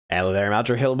Hello there, I'm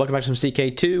Aldrahill. Welcome back to some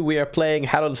CK2. We are playing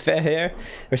Harald Fairhair.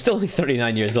 We're still only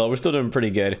 39 years old. We're still doing pretty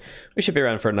good. We should be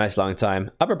around for a nice long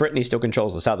time. Upper Brittany still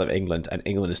controls the south of England, and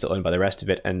England is still owned by the rest of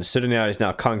it. And Sudan is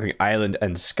now conquering Ireland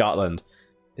and Scotland.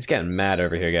 It's getting mad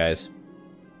over here, guys.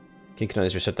 King can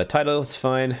always reset that title. It's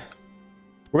fine.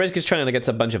 We're basically just trying to get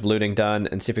a bunch of looting done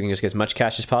and see if we can just get as much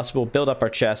cash as possible. Build up our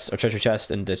chests, our treasure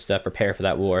chest, and just prepare for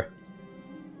that war.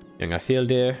 Young our field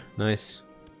deer. Nice.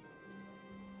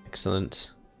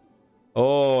 Excellent.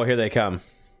 Oh, here they come.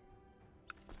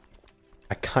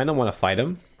 I kind of want to fight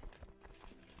them.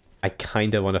 Let's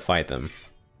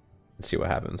see what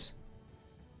happens.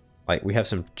 Like, we have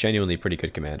some genuinely pretty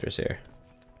good commanders here.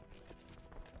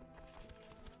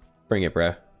 Bring it,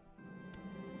 bro.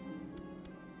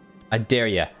 I dare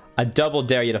ya. I double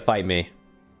dare you to fight me.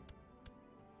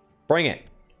 Bring it.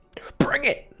 Bring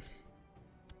it!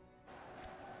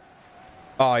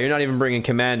 Oh, you're not even bringing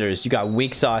commanders. You got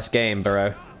weak sauce game,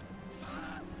 bro.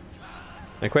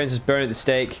 My acquaintance is burned at the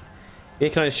stake.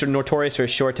 Vikings is notorious for his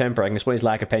short temper. I can explain his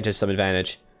lack of patience to some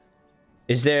advantage.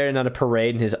 Is there not a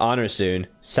parade in his honor soon?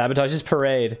 Sabotage his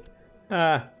parade.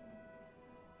 Ah.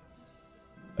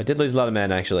 I did lose a lot of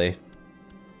men, actually.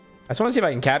 I just want to see if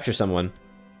I can capture someone.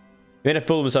 He made a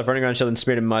fool of himself, running around shielding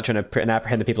smeared him mud, trying to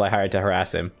apprehend the people I hired to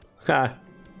harass him. Ha.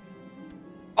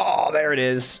 Oh, there it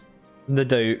is. The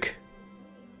Duke.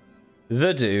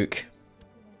 The Duke.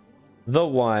 The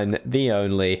one, the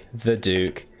only, the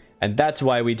Duke. And that's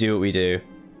why we do what we do.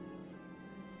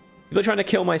 People are trying to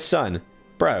kill my son.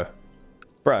 Bro.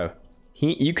 Bro.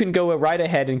 You can go right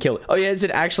ahead and kill... Oh, yeah, it's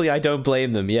actually, I don't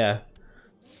blame them. Yeah.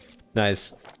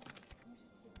 Nice.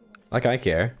 Like I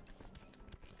care.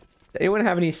 Does anyone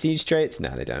have any siege traits? No,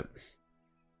 they don't.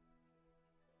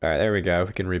 Alright, there we go.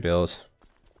 We can rebuild.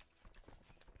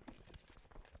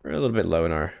 We're a little bit low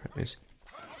in our...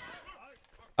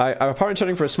 I'm apparently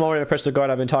turning for a small rate of personal guard.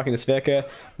 I've been talking to Sveka.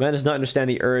 Man does not understand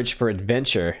the urge for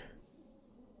adventure.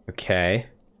 Okay.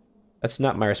 That's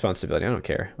not my responsibility. I don't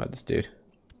care about this dude.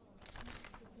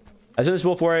 As soon as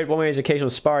Wolf worried, one way is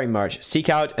occasional sparring march. Seek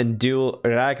out and duel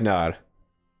Ragnar.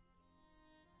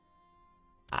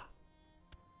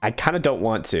 I kind of don't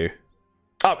want to.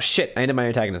 Oh, shit. I ended my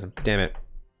antagonism. Damn it.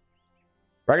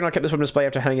 Ragnar kept this weapon display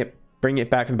after bringing it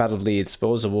back from the Battle of Leeds.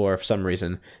 Spoils of war for some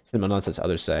reason. Cinema nonsense,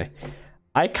 others say.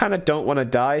 I kind of don't want to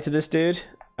die to this dude.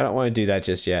 I don't want to do that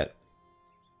just yet.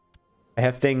 I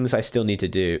have things I still need to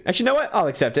do. Actually, you know what? I'll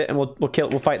accept it, and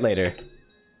we'll fight later.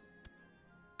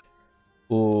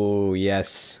 Oh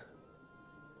yes,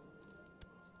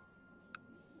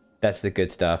 that's the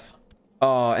good stuff.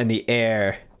 Oh, and the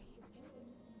air.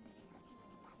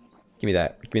 Give me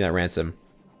that. Give me that ransom.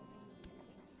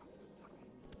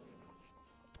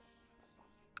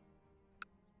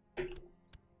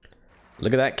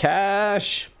 Look at that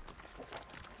cash!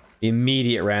 The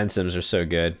immediate ransoms are so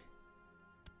good.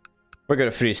 We're going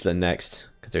to Friesland next,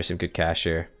 because there's some good cash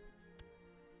here.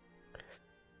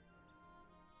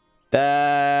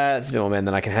 That's a bit more men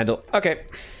than I can handle. Okay.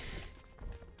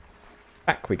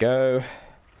 Back we go.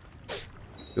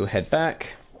 We'll head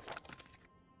back.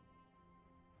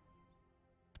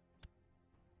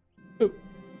 Oop.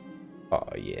 Oh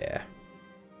yeah.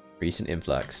 Recent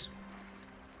influx.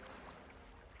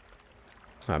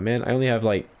 Oh man, I only have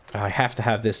like... I have to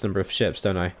have this number of ships,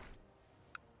 don't I?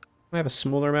 Can I have a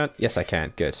smaller amount? Yes, I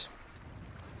can. Good.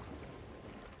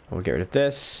 I'll get rid of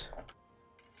this.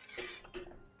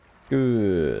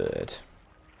 Good.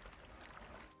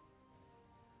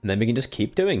 And then we can just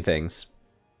keep doing things.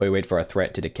 We wait for our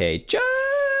threat to decay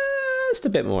just a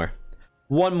bit more.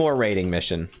 One more raiding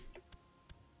mission.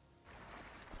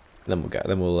 Then we'll go.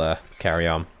 Then we'll carry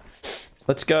on.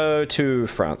 Let's go to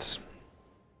France.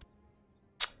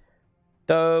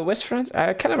 So, West France?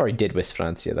 I kind of already did West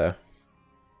Francia, though.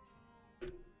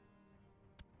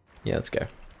 Yeah, let's go.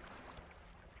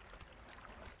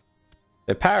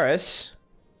 So, Paris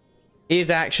is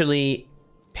actually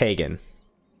pagan.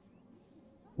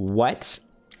 What?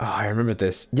 Oh, I remember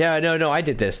this. Yeah, no, I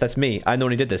did this. That's me. I'm the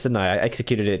one who did this, didn't I? I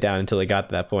executed it down until it got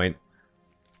to that point.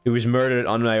 It was murdered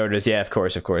on my orders. Yeah, of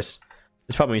course, of course.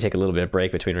 It's probably when you take a little bit of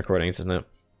break between recordings, isn't it?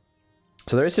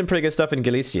 So, there is some pretty good stuff in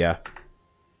Galicia.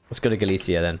 Let's go to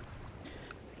Galicia then.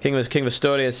 King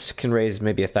Astorius can raise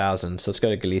maybe 1,000, so let's go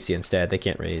to Galicia instead. They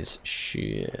can't raise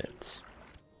shit.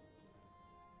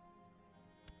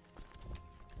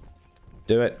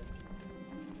 Do it.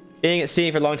 Being at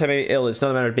sea for a long time may be ill. It's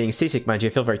not a matter of being seasick, mind you.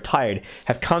 I feel very tired.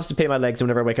 Have constipated my legs, and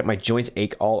whenever I wake up, my joints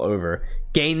ache all over.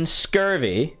 Gain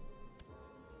scurvy.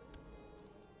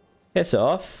 Piss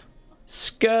off.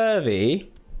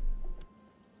 Scurvy.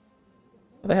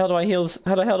 How the hell do I heal?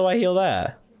 How the hell do I heal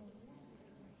that?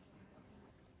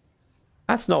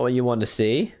 That's not what you want to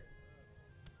see.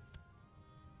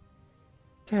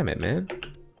 Damn it, man.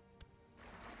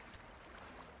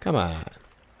 Come on.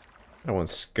 I don't want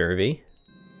scurvy.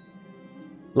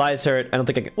 Lies hurt. I don't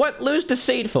think I can... What? Lose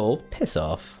deceitful? Piss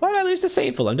off. Why did I lose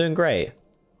deceitful? I'm doing great.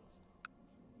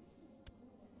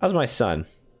 How's my son?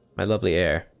 My lovely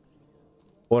heir.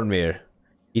 Ormir.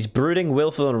 He's brooding,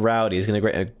 willful, and rowdy. He's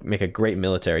gonna make a great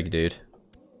military dude.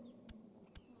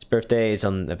 His birthday is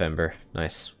on November.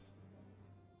 Nice.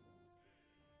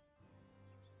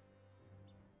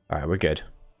 Alright, we're good.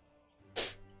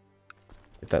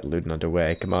 Get that looting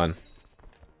underway. Come on.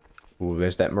 Ooh,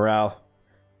 there's that morale.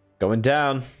 Going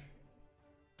down.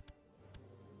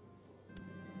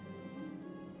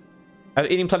 After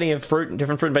eating plenty of fruit,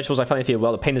 different fruit and vegetables, I finally feel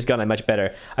well. The pain is gone. I'm much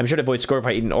better. I'm sure to avoid score if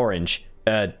I eat an orange.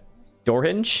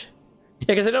 Orange? Yeah,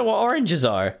 because I don't know what oranges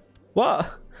are.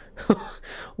 What?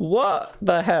 What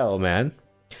the hell, man?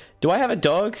 Do I have a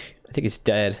dog? I think it's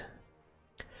dead.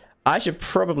 I should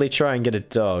probably try and get a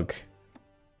dog.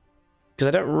 Because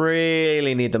I don't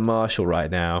really need the marshal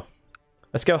right now.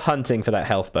 Let's go hunting for that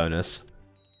health bonus.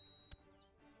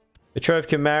 Betrothed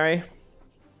can marry?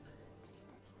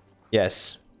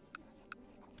 Yes.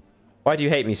 Why do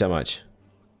you hate me so much?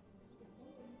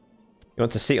 You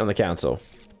want a seat on the council.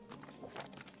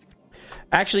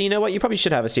 Actually, you know what? You probably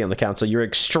should have a seat on the council. You're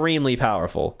extremely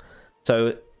powerful.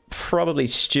 So, probably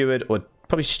steward, or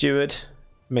probably steward.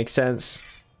 Makes sense.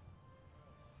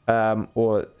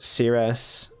 Or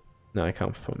Cirrus. No, I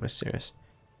can't put my Cirrus.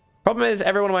 Problem is,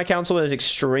 everyone on my council is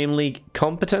extremely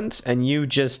competent, and you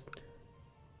just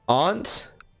aren't.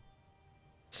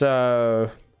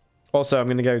 So, also, I'm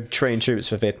going to go train troops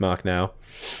for Vidmark now.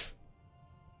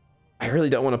 I really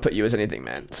don't want to put you as anything,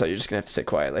 man. So you're just going to have to sit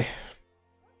quietly.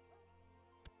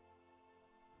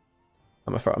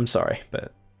 I'm sorry,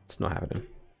 but it's not happening.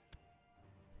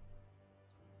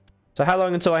 So how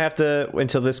long until I have to,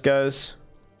 until this goes?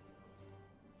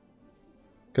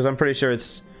 Because I'm pretty sure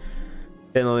it's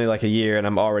been only like a year and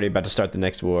I'm already about to start the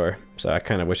next war. So I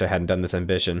kind of wish I hadn't done this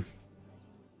ambition.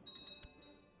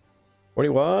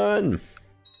 41!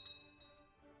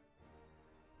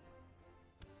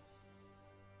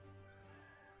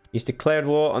 He's declared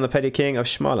war on the petty king of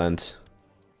Schmaland.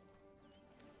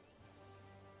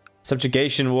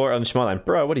 Subjugation war on Schmaland.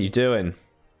 Bro, what are you doing?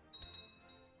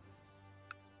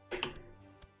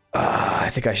 I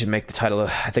think I should make the title of...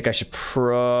 I think I should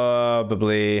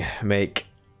probably make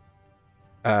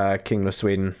King of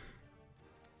Sweden.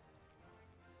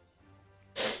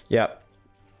 Yep.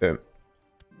 Boom.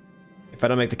 If I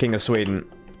don't make the King of Sweden,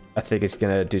 I think it's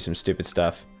gonna do some stupid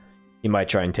stuff. He might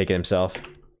try and take it himself.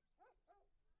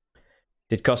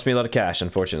 Did cost me a lot of cash,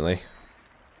 unfortunately.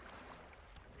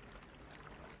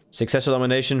 Successful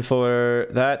nomination for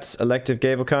that. Elective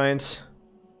Gavelkind.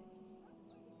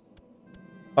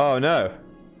 Oh, no.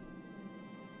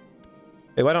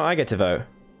 Wait, why don't I get to vote?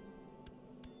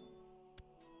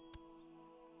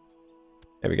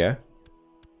 There we go.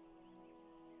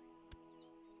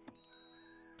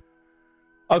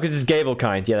 Oh, because it's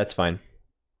Gavelkind. Yeah, that's fine.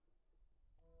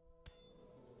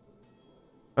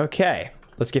 Okay.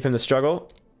 Let's give him the struggle.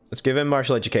 Let's give him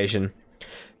martial education.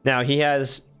 Now, he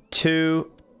has two...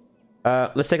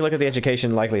 let's take a look at the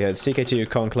education likelihoods. CK2,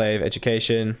 Conclave,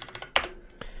 Education.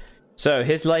 So,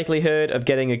 his likelihood of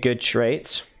getting a good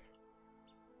trait.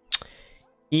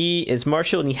 He is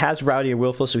martial and he has rowdy or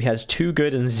willful, so he has 2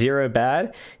 good and 0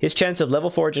 bad. His chance of level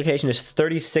 4 education is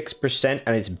 36%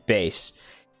 at its base.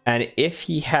 And if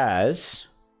he has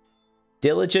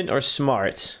diligent or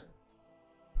smart,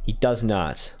 he does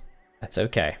not. That's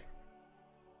okay.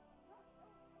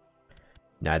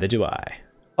 Neither do I.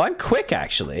 Oh, I'm quick,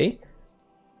 actually.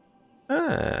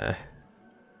 I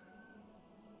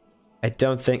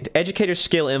don't think... Educator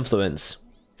skill influence.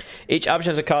 Each option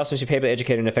has a cost, must be paid by the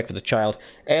educator and effect for the child.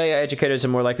 AI educators are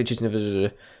more likely to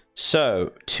choose...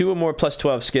 So, 2 or more plus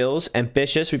 12 skills.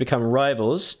 Ambitious, we become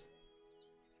rivals.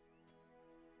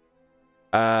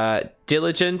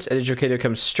 Diligent, an educator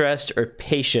becomes stressed or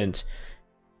patient.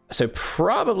 So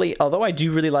probably, although I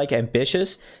do really like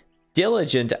ambitious,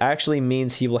 diligent actually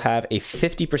means he will have a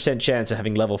 50% chance of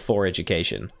having level 4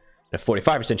 education. And a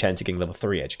 45% chance of getting level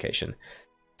 3 education.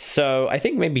 So I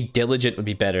think maybe diligent would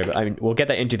be better, but I mean, we'll get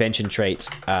that intervention trait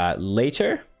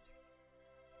later.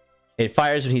 It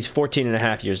fires when he's 14 and a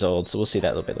half years old, so we'll see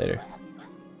that a little bit later.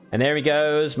 And there he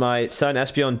goes. My son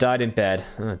Espion died in bed.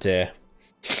 Oh dear.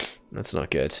 That's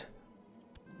not good.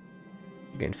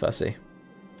 I'm getting fussy.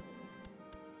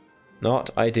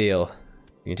 Not ideal.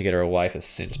 We need to get her a wife as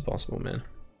soon as possible, man.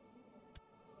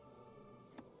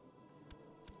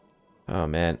 Oh,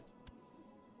 man.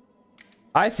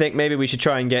 I think maybe we should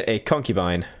try and get a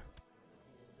concubine.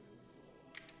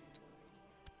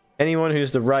 Anyone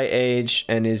who's the right age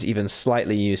and is even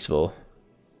slightly useful.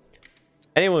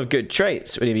 Anyone with good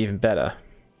traits would be even better.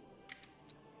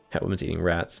 That woman's eating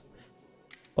rats.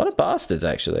 A lot of bastards,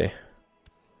 actually.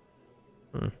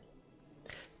 That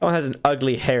one has an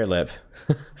ugly hair lip.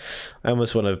 I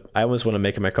almost want to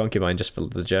make her my concubine just for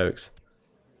the jokes.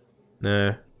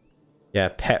 No. Yeah,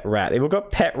 pet rat. They've all got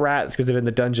pet rats because they've been in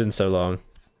the dungeon so long.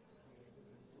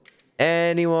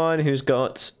 Anyone who's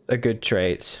got a good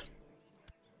trait.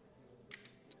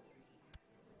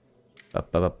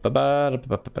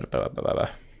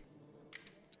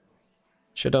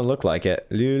 Sure don't look like it.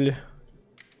 Lul. A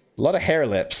lot of hair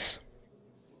lips.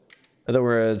 In other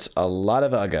words, a lot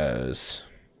of uggos.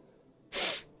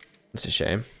 That's a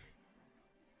shame.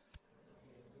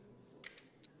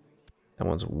 That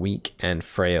one's weak and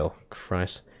frail.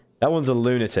 Christ. That one's a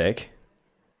lunatic.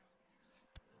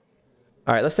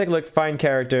 Alright, let's take a look. Find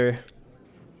character.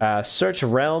 Search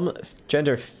realm.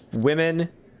 Gender women.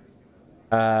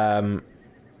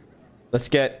 Let's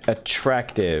get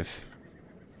attractive.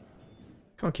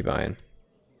 Concubine.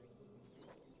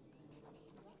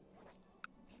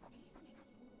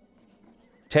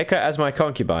 Take her as my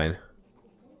concubine.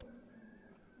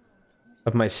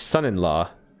 Of my son-in-law.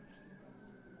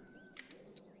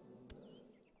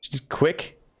 She's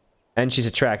quick. And she's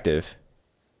attractive.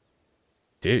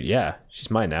 Dude, yeah.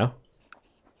 She's mine now.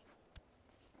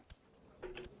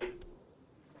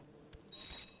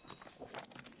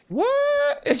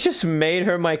 What? It just made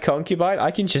her my concubine?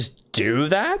 I can just do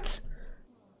that?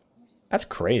 That's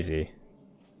crazy.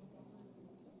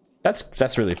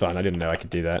 That's really fun. I didn't know I could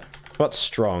do that. What's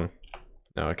strong?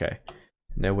 No, okay.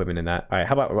 No women in that. Alright,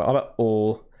 how about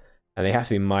all? And they have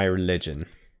to be my religion.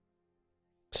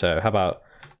 So, how about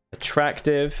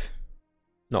attractive?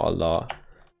 Not a lot.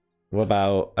 What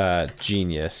about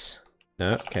genius?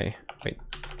 No, okay. Wait.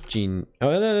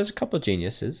 Oh, no, there's a couple of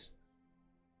geniuses.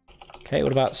 Okay,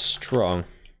 what about strong?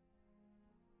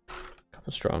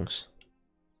 Couple strongs.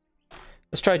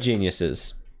 Let's try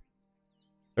geniuses.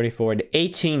 34, an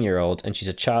 18-year-old, and she's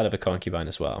a child of a concubine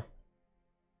as well.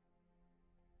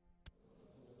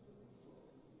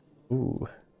 Ooh.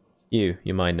 You're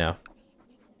mine now.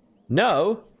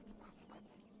 No!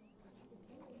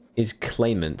 Is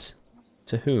claimant.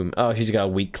 To whom? Oh, she's got a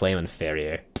weak claim on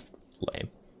Fairhair. Lame.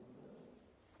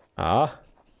 Ah.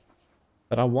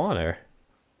 But I want her.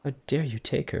 How dare you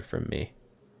take her from me?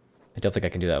 I don't think I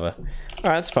can do that, but...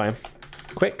 Alright, that's fine.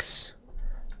 Quicks.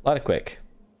 A lot of quick.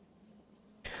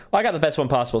 Well, I got the best one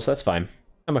possible, so that's fine.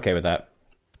 I'm okay with that.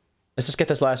 Let's just get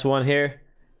this last one here.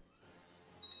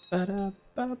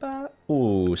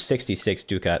 Ooh, 66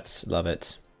 ducats. Love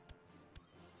it.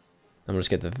 I'm gonna just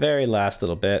get the very last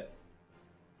little bit.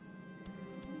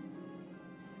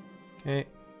 Okay.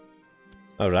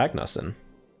 Oh, Ragnarsson.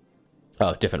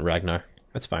 Oh, different Ragnar.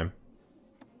 That's fine.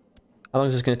 How long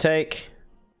is this gonna take?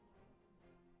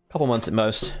 A couple months at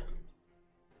most.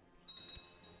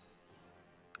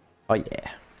 Oh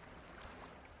yeah.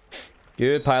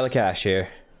 Good pile of cash here.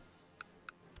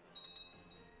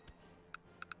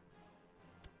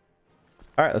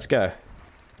 Alright, let's go.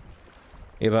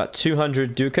 We have about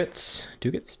 200 ducats.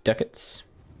 Ducats.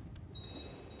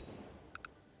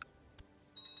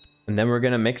 And then we're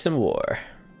gonna make some war.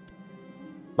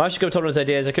 Mashiko told me his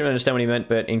ideas. I couldn't understand what he meant,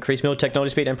 but increase mill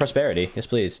technology speed and prosperity. Yes,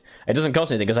 please. It doesn't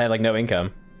cost anything because I have like no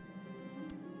income.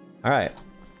 Alright.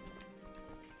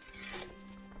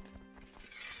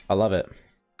 I love it.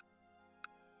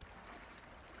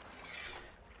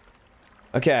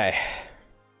 Okay.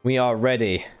 We are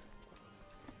ready.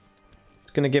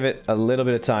 Just gonna give it a little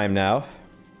bit of time now.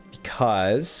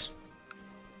 Because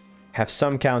I have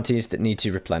some counties that need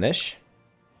to replenish.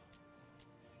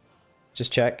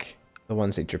 Just check the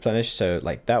ones that need to replenish. So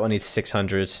like that one needs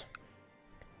 600.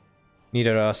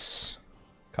 Nidaros,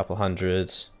 a couple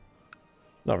hundreds.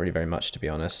 Not really very much, to be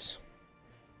honest.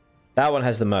 That one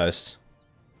has the most.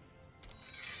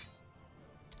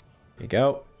 There you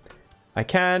go. I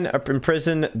can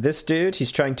imprison this dude.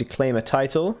 He's trying to claim a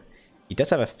title. He does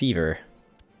have a fever.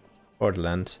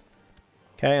 Borderland.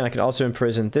 Okay, and I can also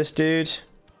imprison this dude.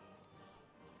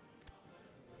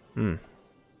 I'm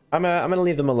gonna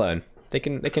leave them alone. They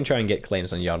can try and get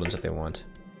claims on Yardlands if they want.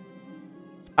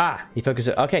 Ah, he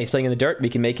focuses. Okay, he's playing in the dirt. We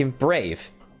can make him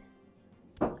brave.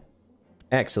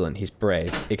 Excellent, he's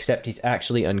brave. Except he's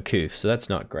actually uncouth, so that's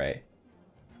not great.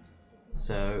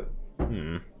 So,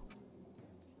 let's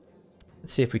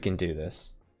see if we can do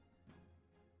this.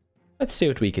 Let's see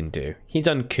what we can do. He's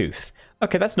uncouth.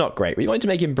 Okay, that's not great. We wanted to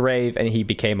make him brave and he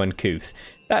became uncouth.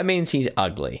 That means he's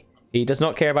ugly. He does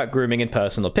not care about grooming and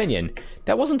personal opinion.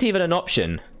 That wasn't even an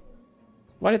option.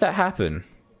 Why did that happen?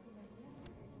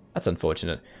 That's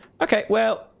unfortunate. Okay,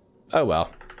 well. Oh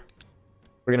well.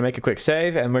 We're gonna make a quick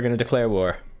save and we're gonna declare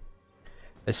war.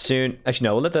 As soon... Actually,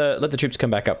 no, we'll let the troops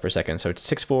come back up for a second. So it's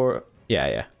 6-4... Yeah,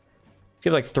 yeah.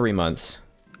 Give it like 3 months.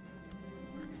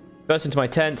 Burst into my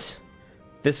tent.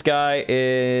 This guy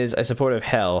is a supporter of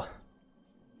hell.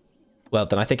 Well,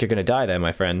 then I think you're gonna die there,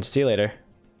 my friend. See you later.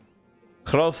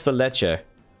 Hrolf the Lecher.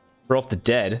 Hrolf the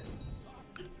Dead.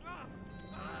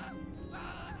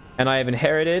 And I have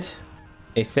inherited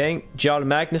a thing. Jarl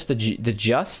Magnus the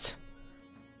Just.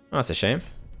 Oh, that's a shame.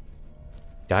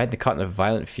 Died in the caught in a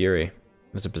violent fury.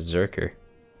 Was a berserker.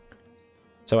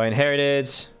 So I inherited...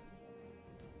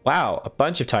 Wow, a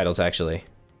bunch of titles, actually.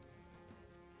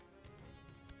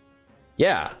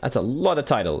 Yeah, that's a lot of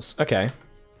titles. Okay.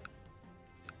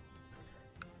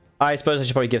 I suppose I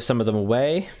should probably give some of them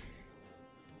away.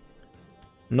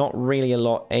 Not really a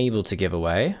lot able to give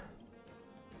away.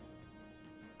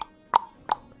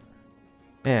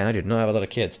 Man, I do not have a lot of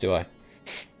kids, do I?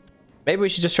 Maybe we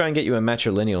should just try and get you a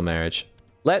matrilineal marriage.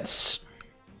 Let's...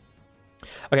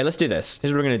 Okay, let's do this.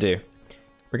 Here's what we're going to do.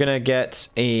 We're going to get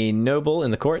a noble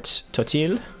in the court.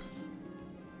 Totil.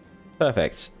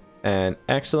 Perfect. And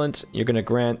excellent. You're going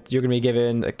to be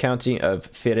given the county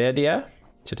of Feredia.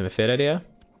 Feredia.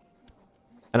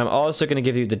 And I'm also going to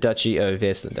give you the duchy of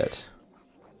Veslandet.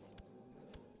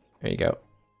 There you go.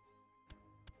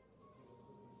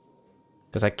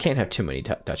 Because I can't have too many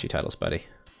duchy titles, buddy.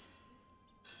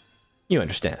 You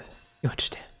understand. You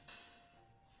understand.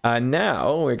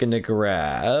 Now we're going to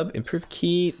grab improved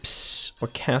keeps or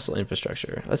castle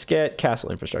infrastructure. Let's get castle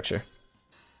infrastructure.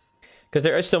 Because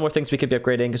there are still more things we could be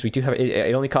upgrading, because we do have...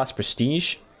 It only costs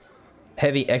prestige.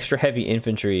 Heavy, extra heavy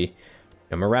infantry.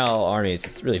 Morale armies.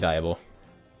 It's really valuable.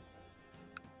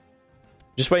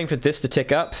 Just waiting for this to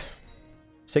tick up.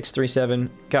 637.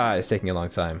 God, it's taking a long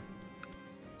time.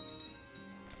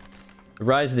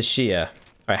 Rise of the Shia.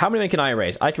 Alright, how many men can I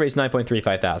raise? I can raise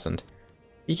 9.35 thousand.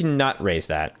 You cannot raise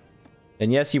that.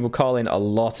 And yes, you will call in a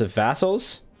lot of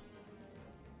vassals.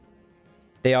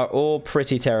 They are all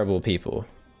pretty terrible people.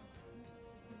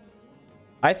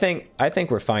 I think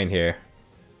we're fine here.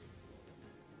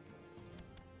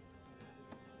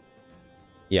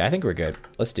 Yeah, I think we're good.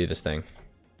 Let's do this thing.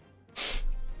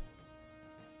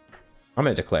 I'm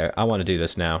gonna declare. I want to do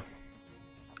this now.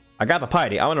 I got the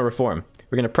piety. I want to reform.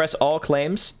 We're gonna press all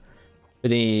claims for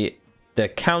the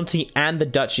county and the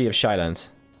duchy of Shiland.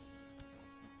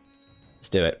 Let's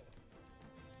do it.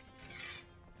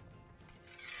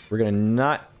 We're gonna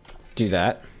not do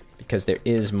that because there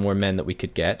is more men that we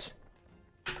could get.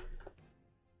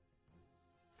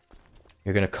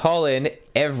 You're gonna call in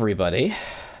everybody.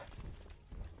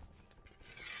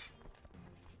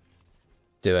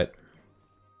 Do it.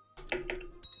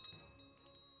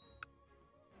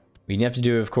 We have to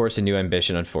do, of course, a new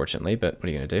ambition, unfortunately, but what are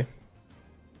you gonna do?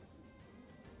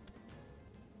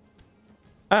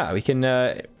 Ah, we can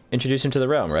introduce him to the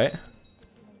realm, right?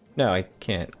 No, I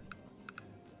can't.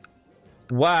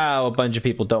 Wow, a bunch of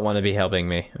people don't want to be helping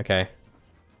me. Okay.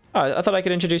 Oh, I thought I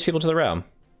could introduce people to the realm.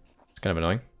 It's kind of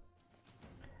annoying.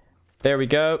 There we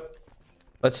go.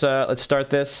 Let's start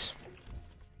this.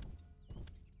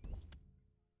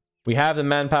 We have the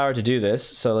manpower to do this,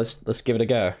 so let's give it a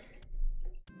go.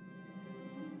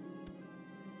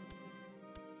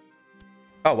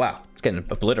 Oh wow, it's getting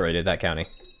obliterated, that county.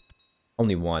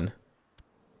 Only one.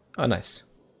 Oh, nice.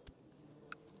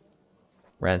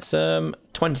 Ransom.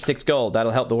 26 gold.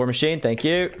 That'll help the war machine. Thank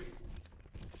you.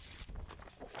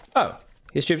 Oh,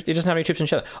 his troops. He doesn't have any troops in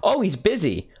Shetland. Oh, he's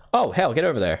busy. Oh, hell, get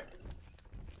over there.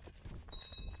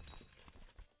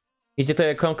 He's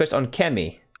declared conquest on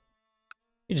Kemi.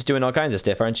 You're just doing all kinds of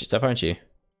stuff, aren't you?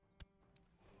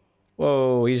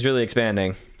 Whoa, he's really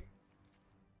expanding.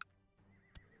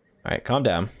 Alright, calm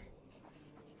down.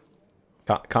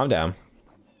 Calm down.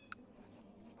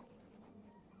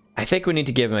 I think we need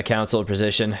to give him a council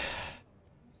position.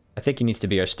 I think he needs to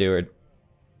be our steward.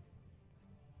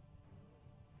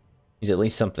 He's at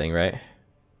least something, right?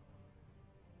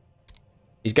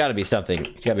 He's got to be something.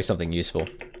 He's got to be something useful,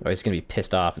 or he's going to be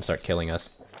pissed off and start killing us.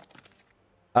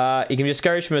 You can be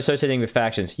discouraged from associating with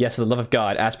factions. Yes, for the love of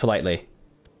God, ask politely.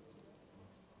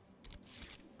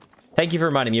 Thank you for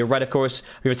reminding me. You're right, of course.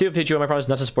 We will see the future. My promise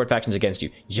not to support factions against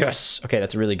you. Yes! Okay,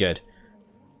 that's really good.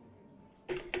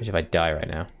 Especially if I die right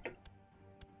now.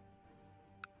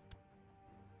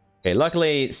 Okay,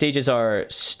 luckily, sieges are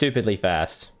stupidly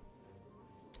fast.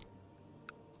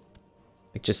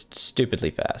 Like, just stupidly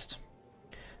fast.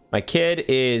 My kid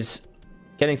is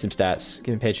getting some stats.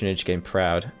 Giving patronage, getting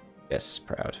proud. Yes,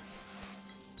 proud.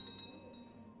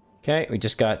 Okay, we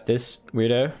just got this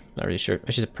weirdo. Not really sure.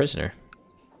 Oh, she's a prisoner.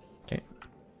 Okay.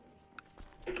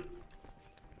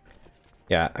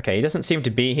 Yeah, okay, he doesn't seem to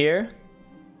be here.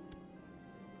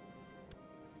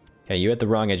 Okay, you had the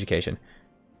wrong education.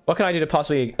 What can I do to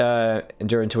possibly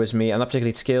endure towards me? I'm not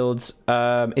particularly skilled.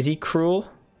 Is he cruel?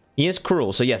 He is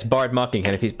cruel, so yes, Bard mocking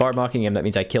him. If he's Bard mocking him, that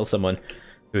means I kill someone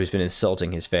who's been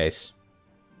insulting his face.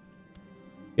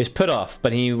 He was put off,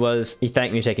 but he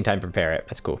thanked me for taking time to prepare it.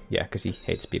 That's cool. Yeah, because he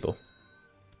hates people.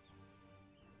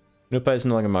 Nupa is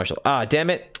no longer marshal. Ah, damn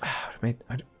it. I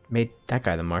made that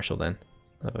guy the marshal then.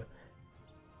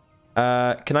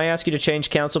 Can I ask you to change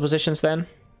council positions then?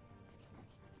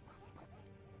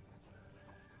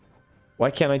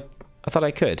 Why can't I? I thought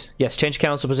I could. Yes, change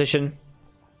council position.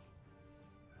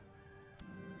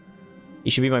 He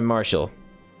should be my marshal.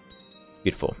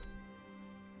 Beautiful.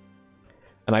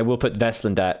 And I will put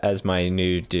Veslandat as my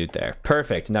new dude there.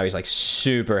 Perfect. Now he's like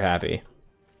super happy.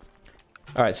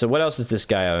 Alright, so what else does this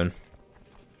guy own?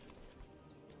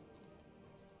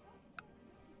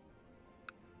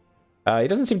 He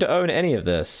doesn't seem to own any of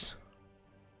this.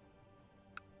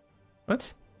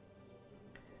 What?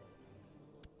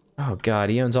 Oh god,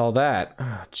 he owns all that.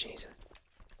 Oh, Jesus.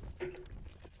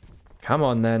 Come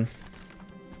on, then.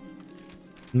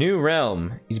 New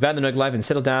realm. He's abandoned the life and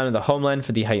settled down in the homeland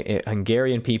for the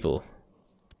Hungarian people.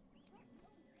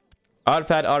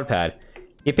 Arpad.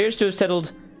 He appears to have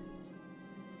settled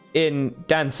in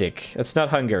Danzig. That's not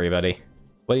Hungary, buddy.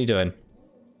 What are you doing?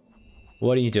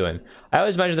 What are you doing? I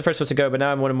always imagined the first was to go, but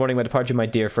now I'm mourning my departure, my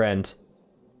dear friend.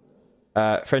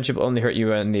 Friendship will only hurt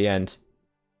you in the end.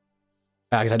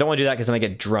 Because I don't want to do that because then I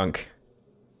get drunk.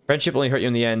 Friendship will only hurt you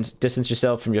in the end. Distance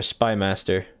yourself from your spy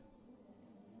master.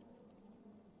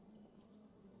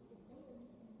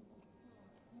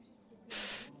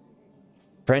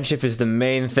 Friendship is the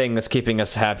main thing that's keeping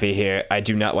us happy here. I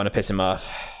do not want to piss him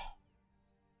off.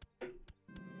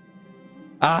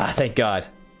 Ah, thank God.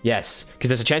 Yes, because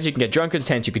there's a chance you can get drunk, there's a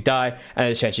chance you could die, and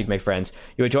there's a chance you can make friends.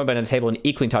 You are joined by a table an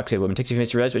equally intoxicated woman. Takes you a few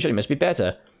minutes to realize, but surely must be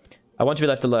better. I want to be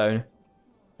left alone.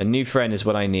 A new friend is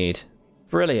what I need.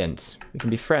 Brilliant. We can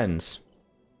be friends.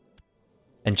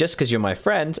 And just because you're my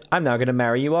friend, I'm now going to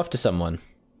marry you off to someone.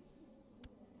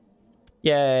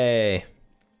 Yay.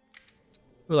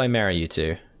 Who will I marry you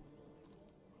to?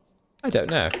 I don't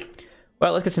know.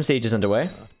 Well, let's get some sieges underway.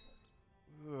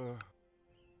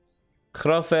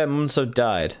 Hrofe Munso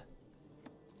died.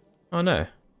 Oh no.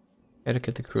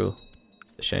 Etiquette the Cruel.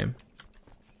 It's a shame.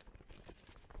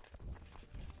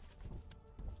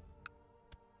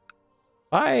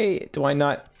 Why do I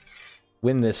not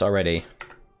win this already?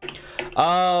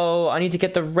 Oh, I need to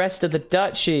get the rest of the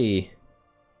duchy.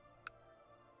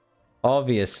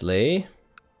 Obviously.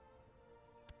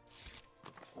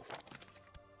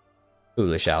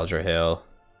 Foolish Aldrahill.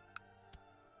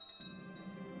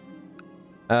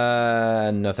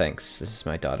 No thanks. This is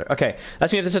my daughter. Okay,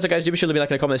 that's me. If this is what guys do, be sure to leave a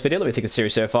like and a comment on this video. Let me think of the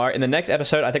series so far. In the next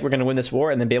episode, I think we're going to win this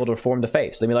war and then be able to reform the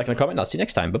faith. So leave me a like and a comment, and I'll see you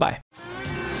next time. Bye-bye.